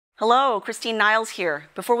Hello, Christine Niles here.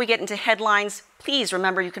 Before we get into headlines, please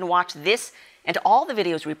remember you can watch this and all the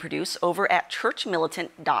videos we produce over at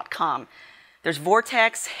churchmilitant.com. There's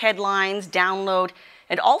Vortex, headlines, download,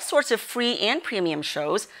 and all sorts of free and premium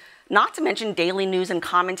shows, not to mention daily news and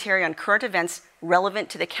commentary on current events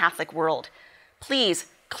relevant to the Catholic world. Please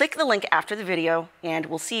click the link after the video, and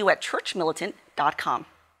we'll see you at churchmilitant.com.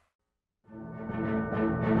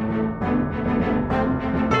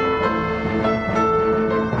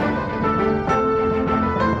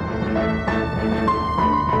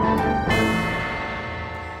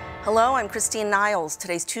 Hello, I'm Christine Niles.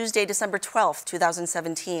 Today's Tuesday, December 12th,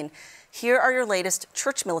 2017. Here are your latest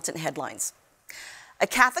Church Militant headlines. A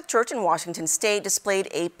Catholic church in Washington state displayed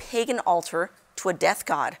a pagan altar to a death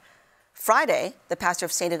god. Friday, the pastor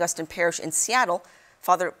of St. Augustine Parish in Seattle,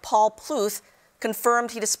 Father Paul Pluth,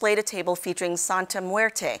 confirmed he displayed a table featuring Santa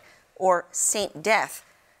Muerte, or Saint Death,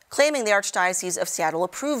 claiming the Archdiocese of Seattle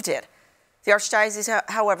approved it. The Archdiocese,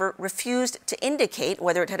 however, refused to indicate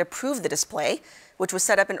whether it had approved the display, which was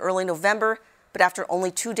set up in early November, but after only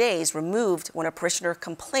 2 days removed when a parishioner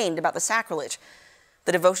complained about the sacrilege.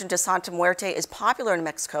 The devotion to Santa Muerte is popular in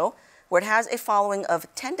Mexico, where it has a following of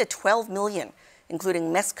 10 to 12 million,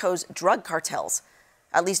 including Mexico's drug cartels.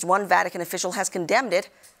 At least one Vatican official has condemned it,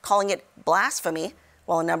 calling it blasphemy,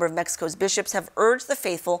 while a number of Mexico's bishops have urged the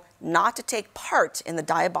faithful not to take part in the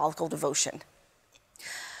diabolical devotion.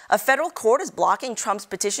 A federal court is blocking Trump's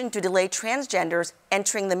petition to delay transgenders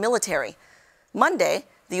entering the military. Monday,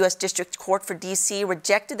 the U.S. District Court for D.C.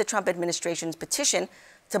 rejected the Trump administration's petition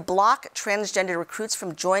to block transgender recruits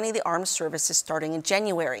from joining the armed services starting in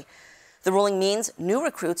January. The ruling means new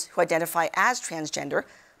recruits who identify as transgender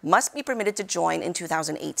must be permitted to join in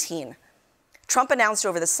 2018. Trump announced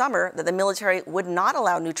over the summer that the military would not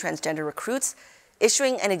allow new transgender recruits,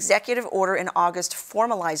 issuing an executive order in August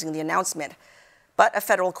formalizing the announcement. But a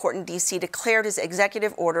federal court in D.C. declared his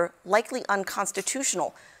executive order likely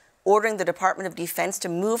unconstitutional, ordering the Department of Defense to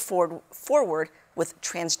move forward with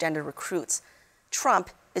transgender recruits.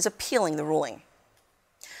 Trump is appealing the ruling.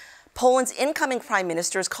 Poland's incoming prime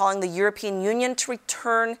minister is calling the European Union to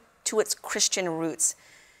return to its Christian roots.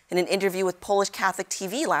 In an interview with Polish Catholic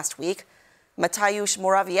TV last week, Mateusz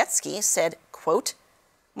Morawiecki said, quote,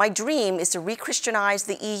 "My dream is to re-Christianize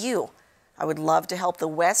the EU. I would love to help the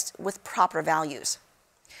West with proper values."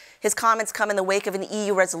 His comments come in the wake of an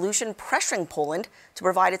EU resolution pressuring Poland to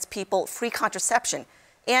provide its people free contraception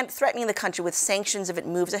and threatening the country with sanctions if it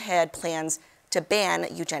moves ahead plans to ban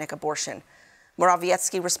eugenic abortion.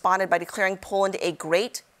 Morawiecki responded by declaring Poland a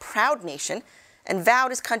great, proud nation and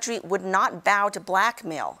vowed his country would not bow to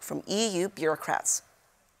blackmail from EU bureaucrats.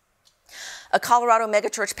 A Colorado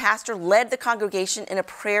megachurch pastor led the congregation in a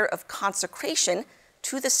prayer of consecration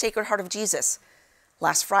to the Sacred Heart of Jesus.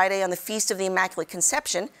 Last Friday, on the Feast of the Immaculate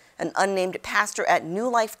Conception, an unnamed pastor at New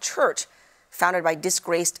Life Church, founded by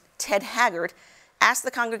disgraced Ted Haggard, asked the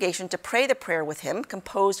congregation to pray the prayer with him,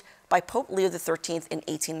 composed by Pope Leo XIII in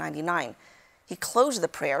 1899. He closed the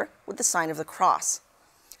prayer with the sign of the cross.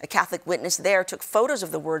 A Catholic witness there took photos of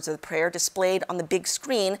the words of the prayer displayed on the big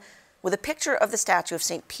screen with a picture of the statue of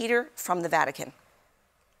St. Peter from the Vatican.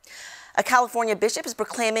 A California bishop is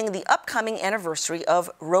proclaiming the upcoming anniversary of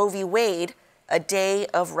Roe v. Wade a day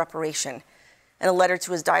of reparation. In a letter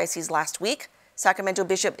to his diocese last week, Sacramento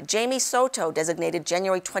Bishop Jamie Soto designated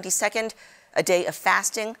January 22nd a day of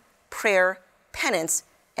fasting, prayer, penance,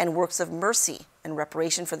 and works of mercy in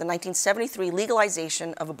reparation for the 1973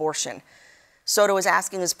 legalization of abortion. Soto is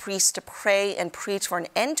asking his priests to pray and preach for an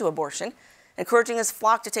end to abortion, encouraging his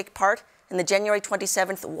flock to take part in the January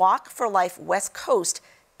 27th Walk for Life West Coast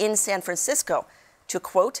in San Francisco to,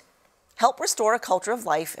 quote, "help restore a culture of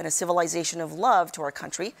life and a civilization of love to our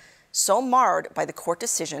country, so marred by the court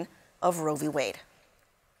decision of Roe v. Wade."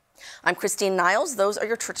 I'm Christine Niles. Those are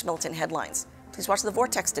your Church Militant headlines. Please watch The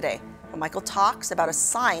Vortex today, where Michael talks about a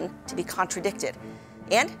sign to be contradicted.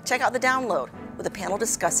 And check out the download, where the panel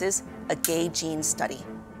discusses a gay gene study.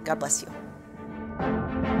 God bless you.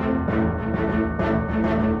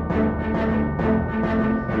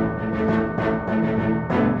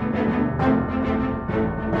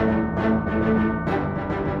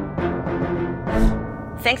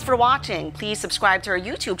 Thanks for watching. Please subscribe to our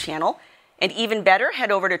YouTube channel. And even better,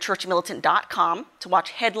 head over to churchmilitant.com to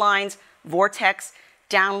watch headlines, Vortex,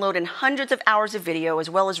 download, and hundreds of hours of video, as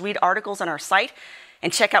well as read articles on our site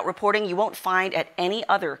and check out reporting you won't find at any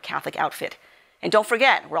other Catholic outfit. And don't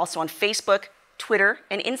forget, we're also on Facebook, Twitter,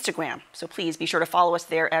 and Instagram, so please be sure to follow us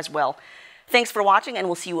there as well. Thanks for watching, and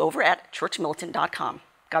we'll see you over at churchmilitant.com.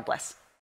 God bless.